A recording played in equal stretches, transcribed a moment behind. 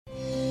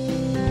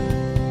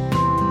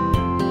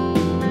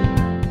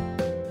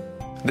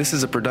This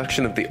is a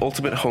production of the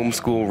Ultimate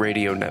Homeschool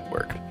Radio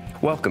Network.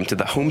 Welcome to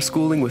the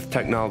Homeschooling with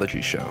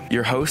Technology show.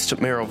 Your host,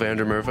 Meryl van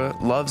der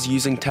Merwe, loves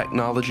using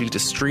technology to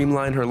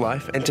streamline her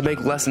life and to make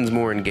lessons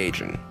more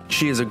engaging.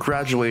 She is a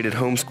graduated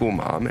homeschool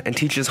mom and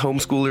teaches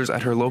homeschoolers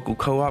at her local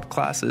co-op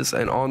classes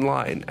and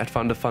online at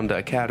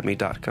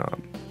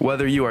fundafundaacademy.com.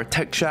 Whether you are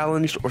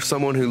tech-challenged or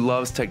someone who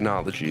loves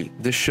technology,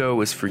 this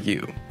show is for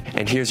you.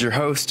 And here's your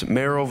host,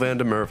 Meryl van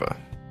der Merwe.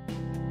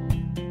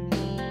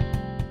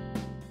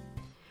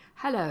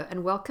 Hello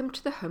and welcome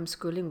to the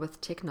Homeschooling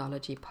with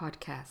Technology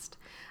podcast.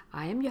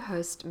 I am your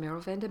host, Meryl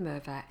van der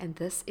Merwe, and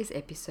this is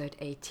episode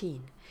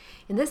 18.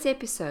 In this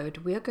episode,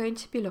 we are going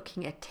to be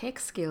looking at tech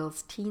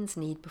skills teens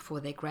need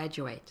before they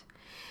graduate.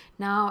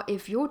 Now,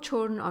 if your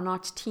children are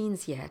not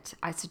teens yet,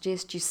 I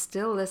suggest you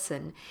still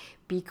listen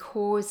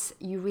because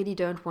you really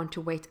don't want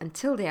to wait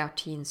until they are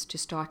teens to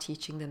start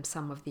teaching them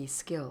some of these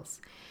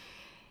skills.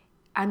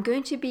 I'm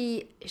going to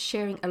be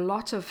sharing a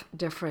lot of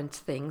different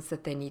things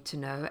that they need to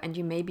know, and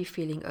you may be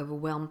feeling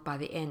overwhelmed by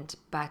the end,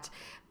 but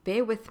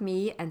bear with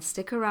me and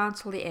stick around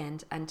till the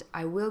end, and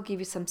I will give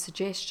you some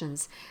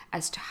suggestions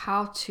as to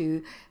how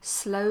to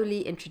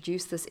slowly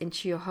introduce this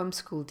into your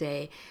homeschool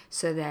day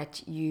so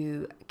that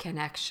you can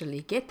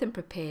actually get them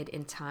prepared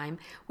in time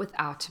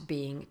without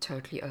being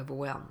totally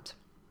overwhelmed.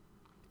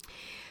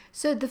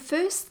 So the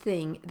first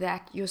thing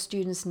that your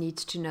students need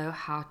to know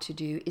how to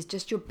do is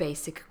just your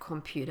basic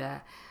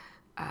computer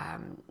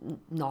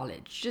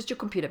knowledge, just your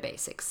computer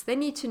basics. They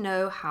need to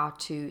know how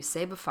to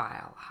save a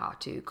file, how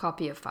to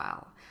copy a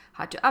file,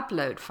 how to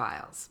upload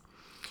files.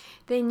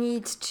 They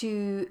need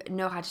to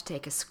know how to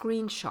take a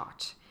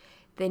screenshot.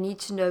 They need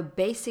to know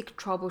basic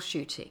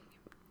troubleshooting.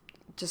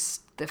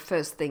 Just the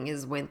first thing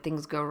is when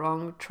things go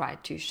wrong, try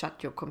to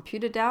shut your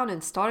computer down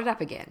and start it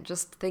up again.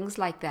 Just things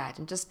like that,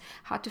 and just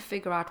how to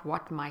figure out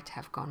what might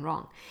have gone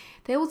wrong.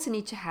 They also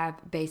need to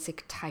have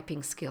basic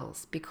typing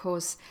skills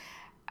because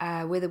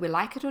whether we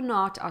like it or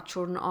not, our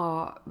children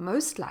are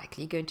most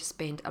likely going to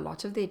spend a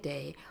lot of their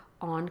day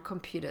on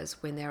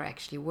computers when they're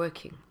actually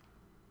working.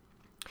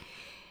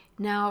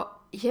 Now,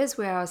 here's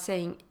where I was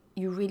saying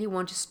you really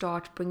want to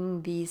start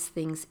bringing these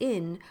things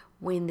in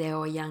when they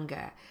are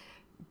younger.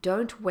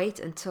 Don't wait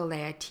until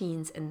they are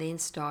teens and then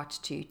start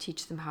to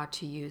teach them how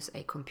to use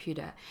a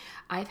computer.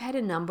 I've had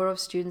a number of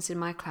students in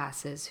my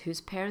classes whose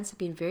parents have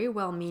been very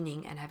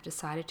well-meaning and have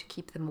decided to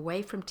keep them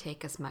away from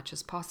tech as much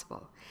as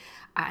possible.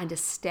 I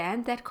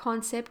understand that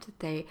concept, that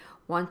they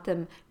want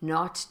them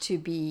not to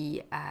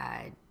be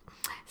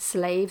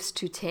slaves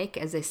to tech,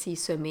 as they see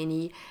so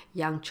many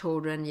young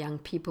children, young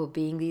people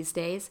being these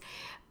days.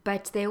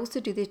 But they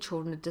also do their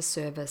children a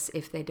disservice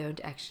if they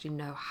don't actually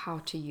know how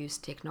to use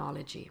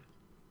technology.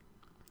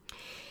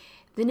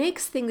 The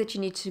next thing that you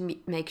need to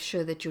make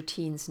sure that your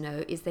teens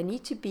know is they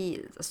need to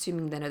be,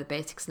 assuming they know the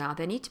basics now,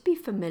 they need to be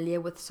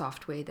familiar with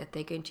software that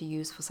they're going to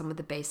use for some of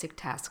the basic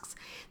tasks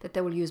that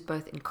they will use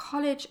both in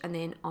college and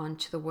then on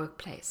to the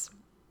workplace.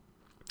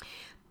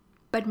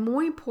 But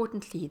more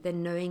importantly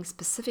than knowing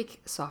specific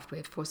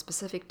software for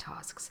specific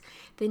tasks,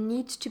 they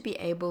need to be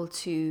able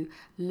to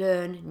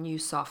learn new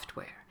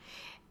software.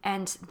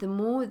 And the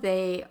more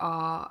they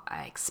are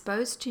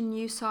exposed to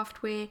new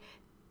software,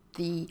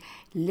 the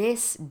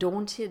less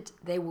daunted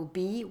they will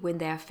be when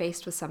they are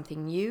faced with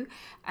something new,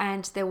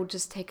 and they will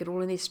just take it all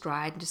in their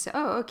stride and just say,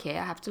 oh, okay,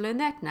 I have to learn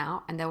that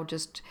now, and they will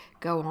just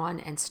go on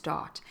and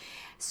start.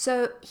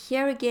 So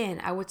here again,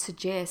 I would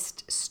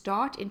suggest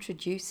start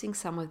introducing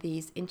some of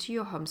these into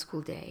your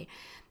homeschool day.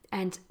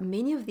 And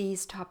many of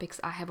these topics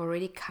I have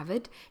already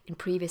covered in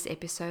previous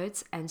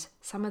episodes, and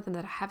some of them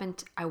that I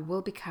haven't, I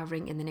will be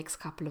covering in the next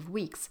couple of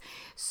weeks.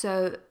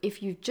 So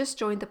if you've just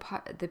joined the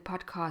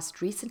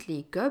podcast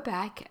recently, go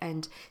back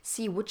and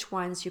see which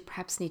ones you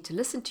perhaps need to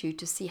listen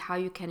to see how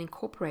you can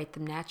incorporate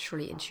them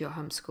naturally into your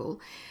homeschool.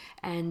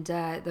 And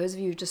those of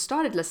you who just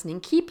started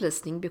listening, keep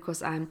listening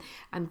because I'm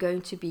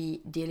going to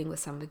be dealing with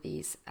some of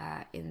these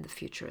in the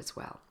future as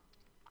well.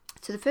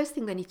 So the first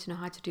thing they need to know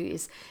how to do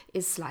is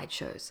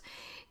slideshows.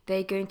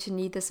 They're going to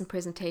need this in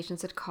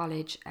presentations at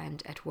college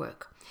and at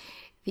work.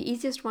 The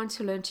easiest one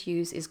to learn to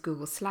use is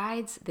Google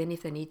Slides. Then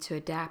if they need to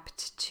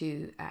adapt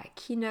to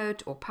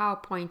Keynote or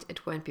PowerPoint,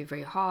 it won't be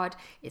very hard.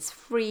 It's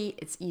free,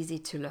 it's easy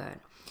to learn.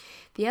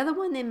 The other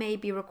one they may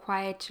be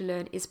required to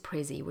learn is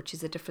Prezi, which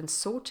is a different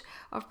sort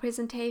of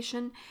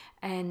presentation,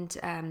 and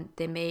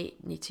they may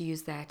need to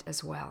use that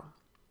as well.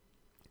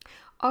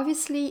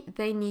 Obviously,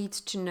 they need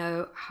to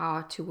know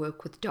how to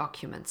work with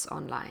documents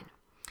online.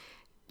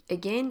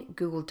 Again,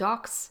 Google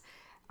Docs.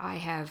 I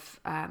have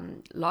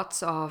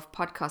lots of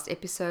podcast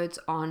episodes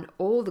on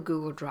all the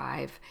Google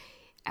Drive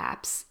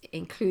apps,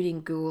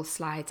 including Google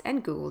Slides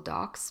and Google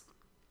Docs.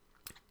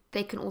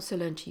 They can also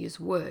learn to use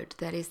Word.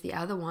 That is the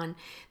other one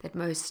that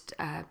most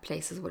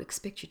places would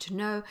expect you to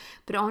know.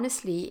 But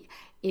honestly,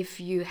 if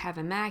you have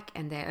a Mac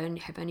and they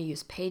have only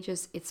used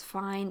Pages, it's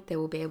fine. They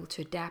will be able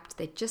to adapt.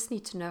 They just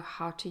need to know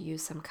how to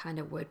use some kind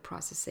of word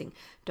processing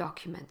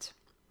document.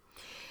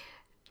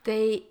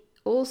 They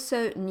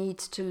also need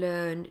to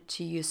learn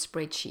to use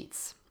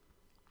spreadsheets.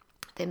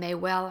 They may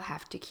well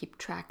have to keep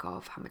track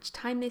of how much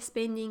time they're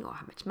spending or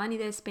how much money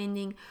they're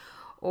spending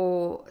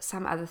or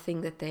some other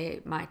thing that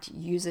they might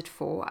use it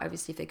for.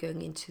 Obviously, if they're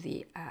going into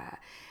the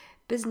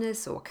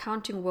business or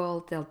accounting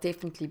world, they'll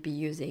definitely be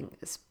using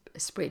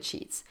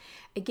spreadsheets.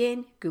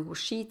 Again, Google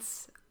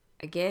Sheets.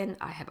 Again,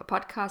 I have a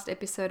podcast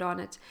episode on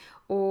it,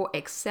 or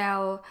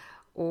Excel,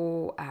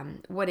 or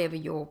whatever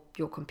your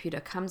computer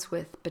comes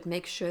with, but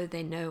make sure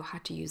they know how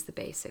to use the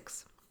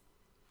basics.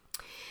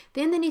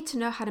 Then they need to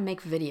know how to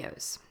make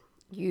videos.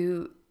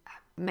 You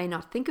may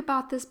not think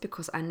about this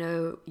because I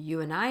know you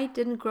and I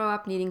didn't grow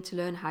up needing to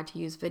learn how to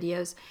use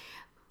videos,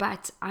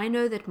 but I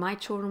know that my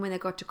children, when they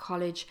got to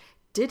college,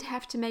 did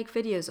have to make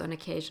videos on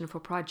occasion for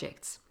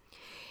projects.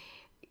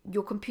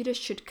 Your computer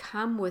should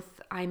come with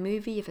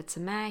iMovie if it's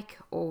a Mac,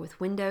 or with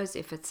Windows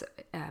if it's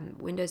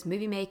Windows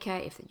Movie Maker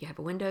if you have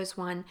a Windows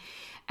one,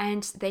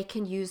 and they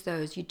can use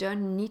those. You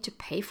don't need to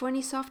pay for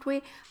any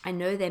software. I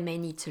know they may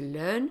need to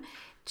learn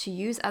to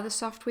use other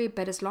software,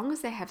 but as long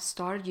as they have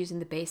started using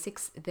the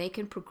basics, they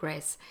can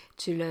progress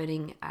to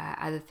learning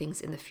other things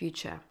in the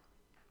future.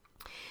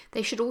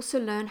 They should also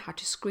learn how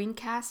to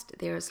screencast.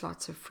 There is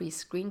lots of free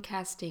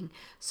screencasting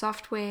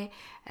software.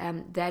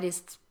 That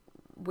is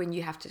when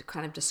you have to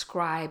kind of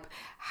describe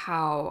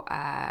how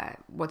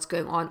what's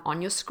going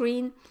on your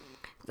screen.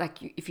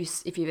 Like if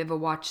you've ever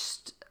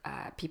watched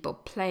people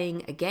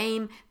playing a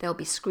game, they'll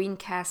be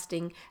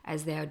screencasting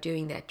as they are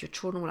doing that. Your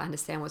children will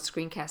understand what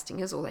screencasting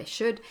is, or they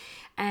should.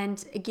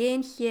 And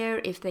again,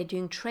 here, if they're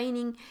doing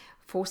training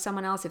for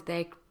someone else, if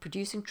they're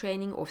producing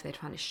training, or if they're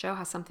trying to show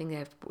how something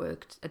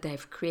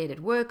they've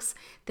created works,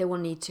 they will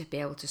need to be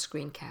able to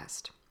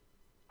screencast.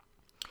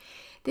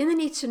 Then they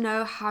need to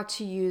know how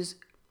to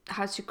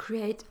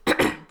create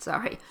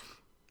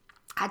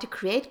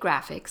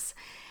graphics,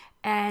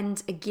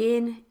 and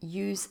again,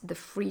 use the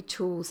free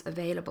tools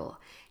available.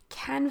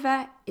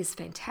 Canva is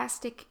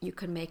fantastic. You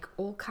can make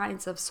all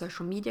kinds of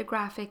social media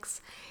graphics.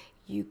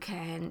 You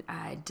can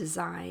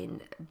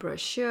design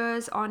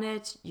brochures on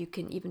it. You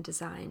can even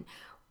design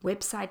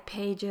website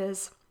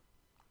pages.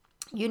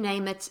 You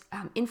name it,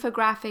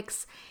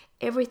 infographics,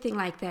 everything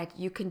like that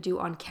you can do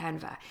on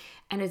Canva.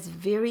 And it's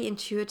very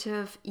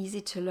intuitive,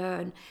 easy to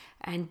learn,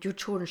 and your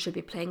children should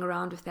be playing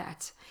around with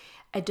that.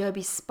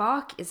 Adobe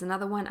Spark is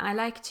another one I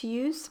like to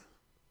use.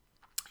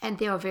 And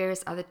there are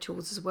various other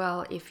tools as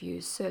well. If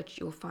you search,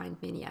 you'll find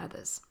many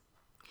others.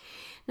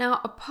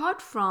 Now,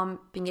 apart from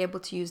being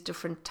able to use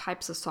different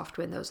types of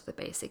software, and those are the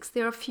basics,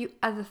 there are a few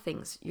other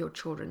things your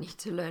children need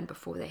to learn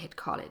before they hit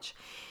college.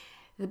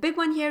 The big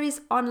one here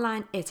is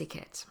online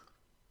etiquette.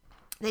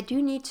 They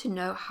do need to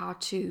know how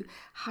to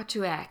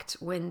act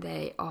when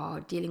they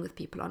are dealing with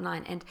people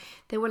online, and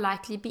they will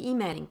likely be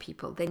emailing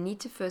people. They need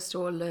to first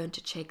of all learn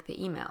to check their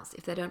emails.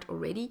 If they don't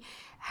already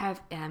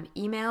have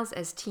emails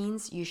as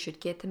teens, you should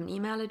get them an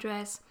email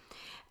address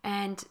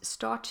and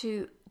start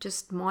to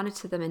just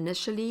monitor them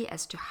initially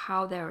as to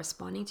how they're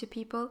responding to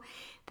people.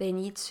 They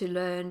need to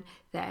learn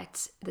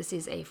that this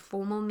is a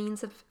formal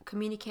means of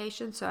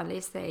communication. So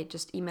unless they're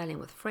just emailing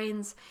with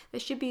friends, they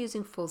should be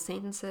using full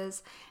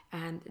sentences,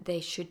 and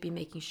they should be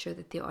making sure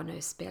that there are no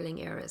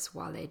spelling errors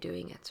while they're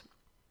doing it.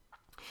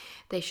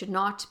 They should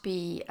not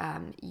be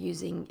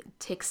using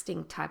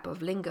texting type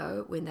of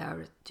lingo when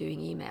they're doing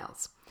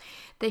emails.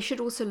 They should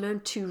also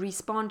learn to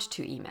respond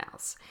to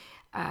emails.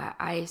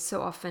 I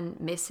so often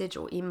message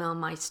or email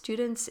my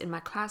students in my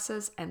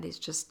classes, and there's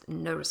just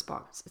no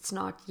response. It's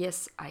not,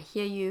 yes, I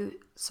hear you,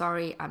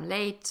 sorry, I'm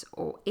late,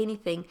 or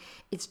anything.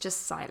 It's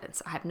just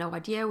silence. I have no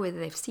idea whether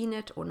they've seen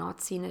it or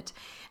not seen it,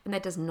 and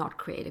that does not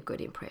create a good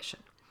impression.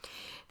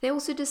 They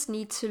also just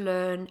need to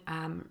learn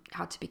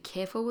how to be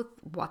careful with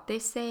what they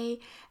say,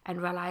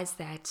 and realize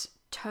that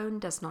tone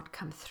does not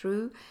come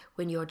through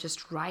when you're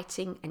just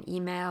writing an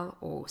email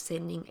or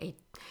sending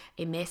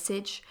a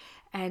message.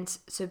 And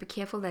so be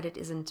careful that it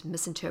isn't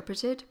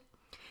misinterpreted.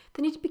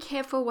 They need to be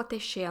careful what they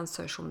share on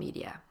social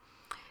media.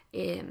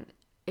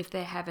 If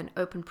they have an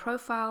open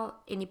profile,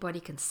 anybody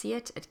can see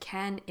it. It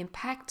can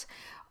impact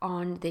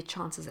on their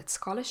chances at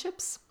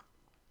scholarships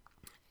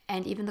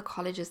and even the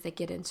colleges they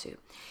get into.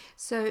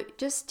 So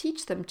just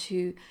teach them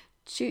to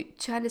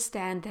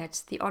understand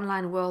that the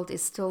online world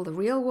is still the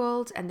real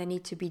world, and they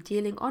need to be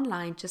dealing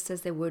online just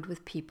as they would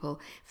with people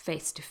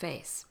face to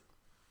face.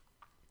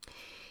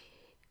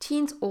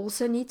 Teens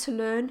also need to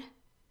learn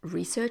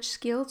research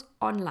skills,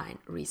 online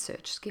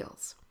research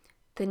skills.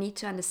 They need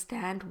to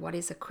understand what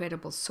is a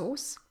credible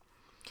source.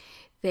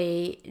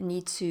 They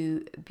need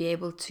to be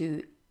able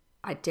to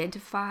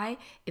identify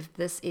if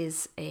this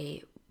is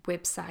a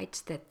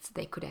website that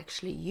they could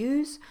actually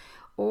use,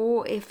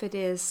 or if it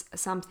is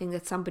something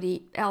that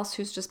somebody else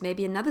who's just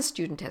maybe another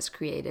student has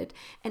created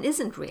and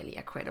isn't really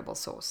a credible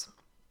source.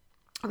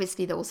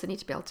 Obviously, they also need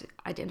to be able to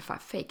identify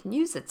fake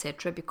news,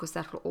 etc., because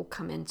that will all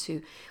come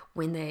into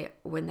when they're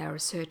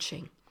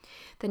researching.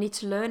 They need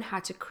to learn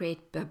how to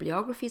create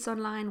bibliographies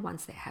online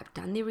once they have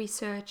done their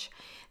research.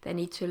 They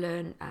need to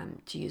learn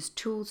to use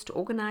tools to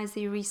organize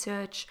their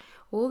research,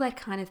 all that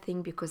kind of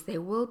thing, because they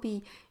will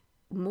be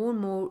more and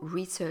more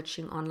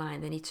researching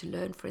online. They need to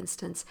learn, for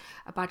instance,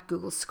 about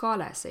Google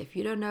Scholar. So if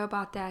you don't know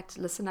about that,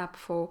 listen up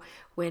for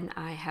when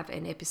I have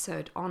an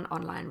episode on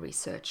online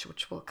research,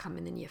 which will come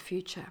in the near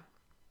future.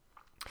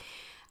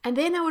 And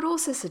then I would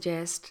also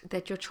suggest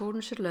that your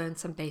children should learn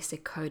some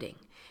basic coding.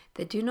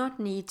 They do not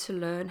need to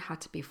learn how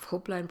to be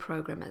full-blown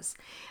programmers,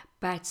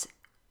 but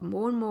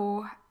more and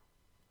more,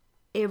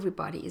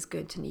 everybody is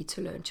going to need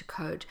to learn to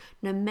code,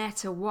 no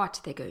matter what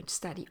they're going to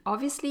study.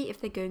 Obviously,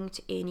 if they're going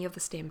to any of the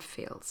STEM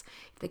fields,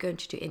 if they're going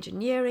to do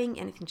engineering,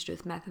 anything to do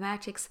with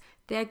mathematics,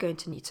 they're going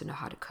to need to know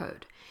how to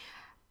code.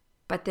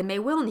 But they may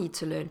well need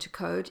to learn to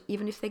code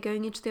even if they're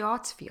going into the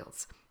arts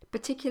fields,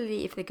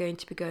 particularly if they're going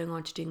to be going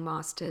on to doing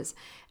masters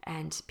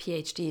and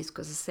PhDs,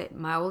 because as I said,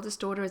 my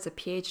oldest daughter is a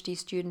PhD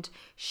student.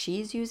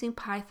 She's using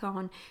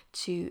Python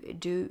to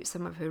do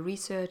some of her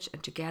research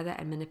and to gather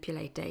and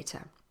manipulate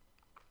data.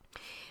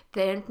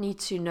 They don't need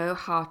to know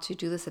how to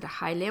do this at a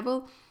high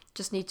level,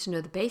 just need to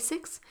know the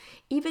basics.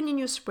 Even in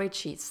your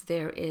spreadsheets,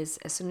 there is,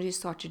 as soon as you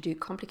start to do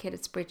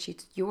complicated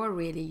spreadsheets, you are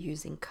really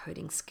using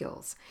coding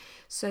skills.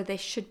 So they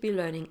should be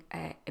learning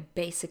a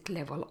basic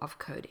level of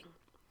coding.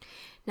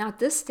 Now at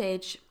this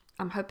stage,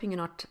 I'm hoping you're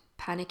not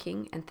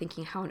panicking and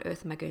thinking, how on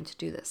earth am I going to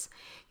do this?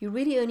 You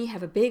really only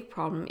have a big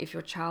problem if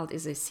your child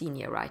is a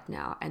senior right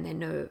now and they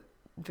know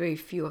very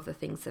few of the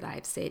things that I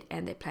have said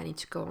and they're planning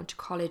to go on to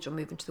college or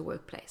move into the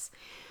workplace.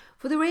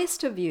 For the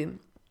rest of you,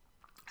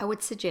 I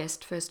would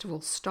suggest, first of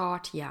all,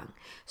 start young.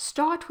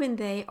 Start when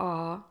they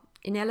are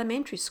in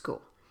elementary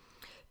school.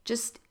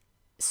 Just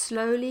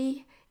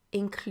slowly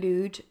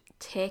include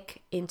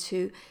tech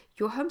into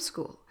your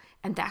homeschool.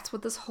 And that's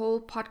what this whole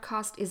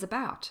podcast is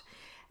about.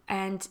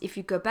 And if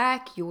you go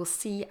back, you will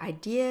see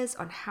ideas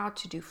on how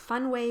to do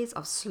fun ways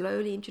of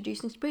slowly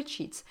introducing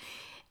spreadsheets,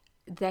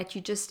 that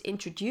you just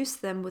introduce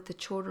them with the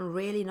children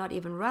really not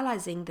even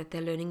realizing that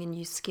they're learning a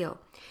new skill.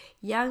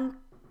 Young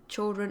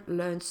children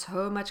learn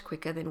so much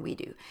quicker than we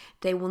do.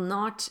 They will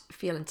not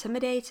feel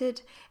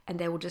intimidated and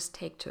they will just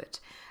take to it.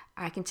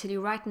 I can tell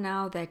you right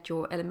now that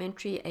your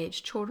elementary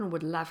age children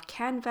would love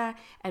Canva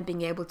and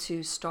being able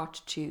to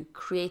start to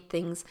create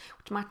things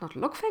which might not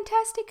look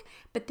fantastic,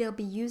 but they'll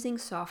be using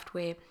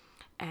software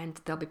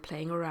and they'll be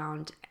playing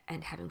around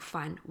and having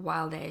fun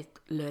while they're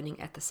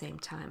learning at the same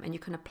time. And you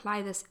can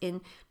apply this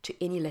into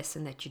any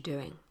lesson that you're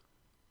doing.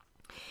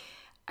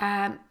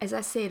 As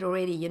I said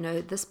already,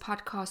 this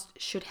podcast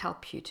should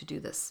help you to do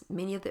this.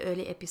 Many of the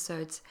early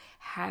episodes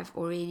have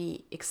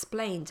already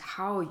explained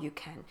how you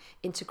can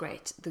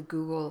integrate the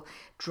Google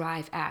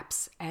Drive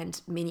apps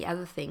and many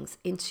other things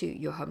into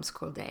your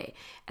homeschool day.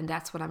 And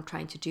that's what I'm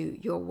trying to do.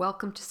 You're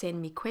welcome to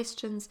send me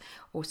questions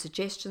or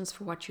suggestions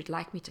for what you'd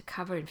like me to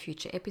cover in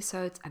future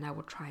episodes, and I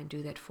will try and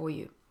do that for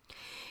you.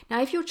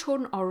 Now, if your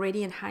children are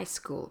already in high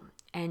school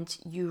and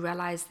you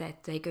realize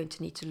that they're going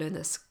to need to learn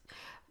this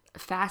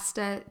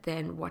faster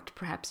than what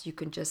perhaps you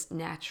can just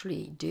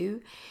naturally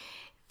do,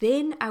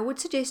 then I would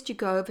suggest you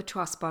go over to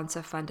our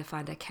sponsor,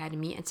 Funder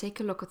Academy, and take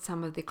a look at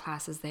some of the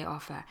classes they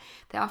offer.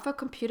 They offer a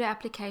computer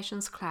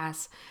applications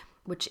class,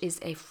 which is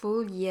a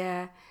full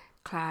year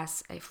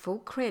class, a full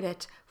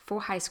credit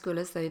for high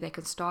schoolers, though they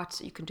can start,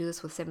 you can do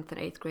this with 7th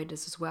and 8th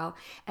graders as well.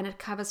 And it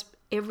covers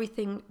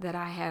everything that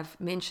I have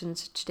mentioned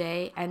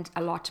today and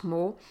a lot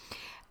more.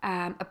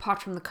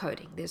 Apart from the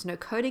coding. There's no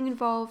coding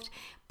involved,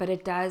 but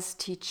it does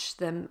teach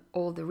them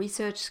all the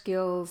research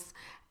skills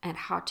and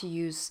how to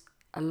use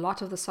a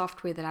lot of the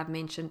software that I've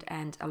mentioned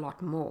and a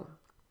lot more.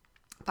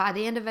 By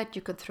the end of it,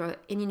 you can throw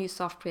any new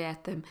software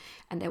at them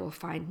and they will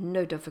find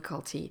no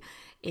difficulty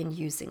in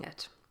using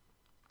it.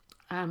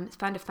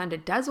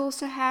 Funder does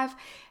also have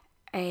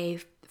a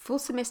full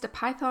semester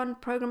Python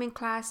programming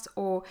class,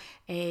 or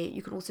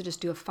you can also just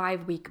do a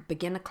 5-week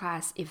beginner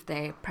class if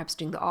they're perhaps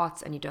doing the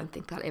arts and you don't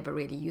think they'll ever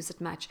really use it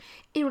much.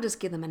 It will just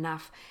give them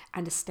enough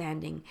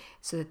understanding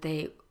so that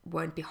they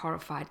won't be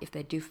horrified if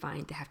they do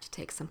find they have to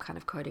take some kind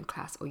of coding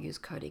class or use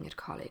coding at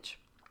college.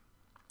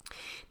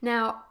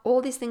 Now,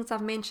 all these things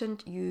I've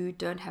mentioned, you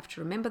don't have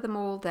to remember them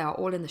all. They are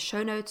all in the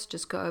show notes.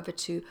 Just go over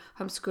to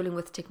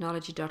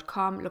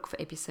homeschoolingwithtechnology.com, look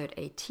for episode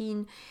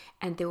 18,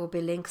 and there will be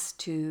links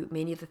to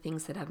many of the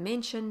things that I've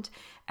mentioned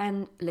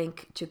and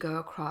link to go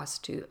across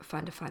to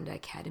Funder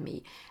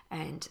Academy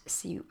and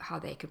see how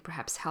they can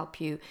perhaps help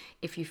you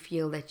if you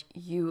feel that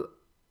you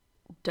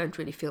don't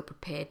really feel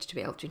prepared to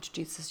be able to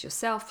introduce this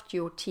yourself to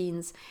your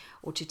teens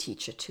or to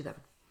teach it to them.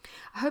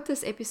 I hope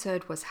this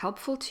episode was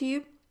helpful to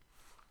you.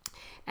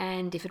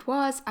 And if it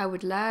was, I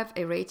would love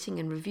a rating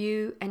and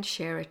review and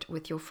share it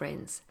with your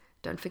friends.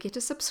 Don't forget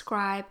to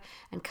subscribe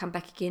and come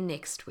back again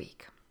next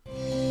week.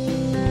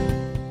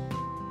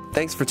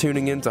 Thanks for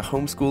tuning in to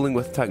Homeschooling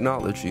with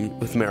Technology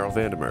with Meryl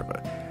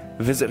Vandermerve.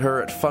 Visit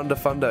her at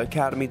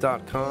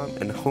fundafundaacademy.com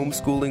and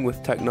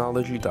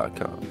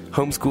homeschoolingwithtechnology.com.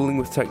 Homeschooling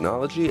with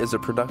Technology is a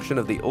production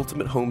of the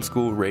Ultimate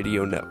Homeschool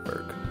Radio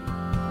Network.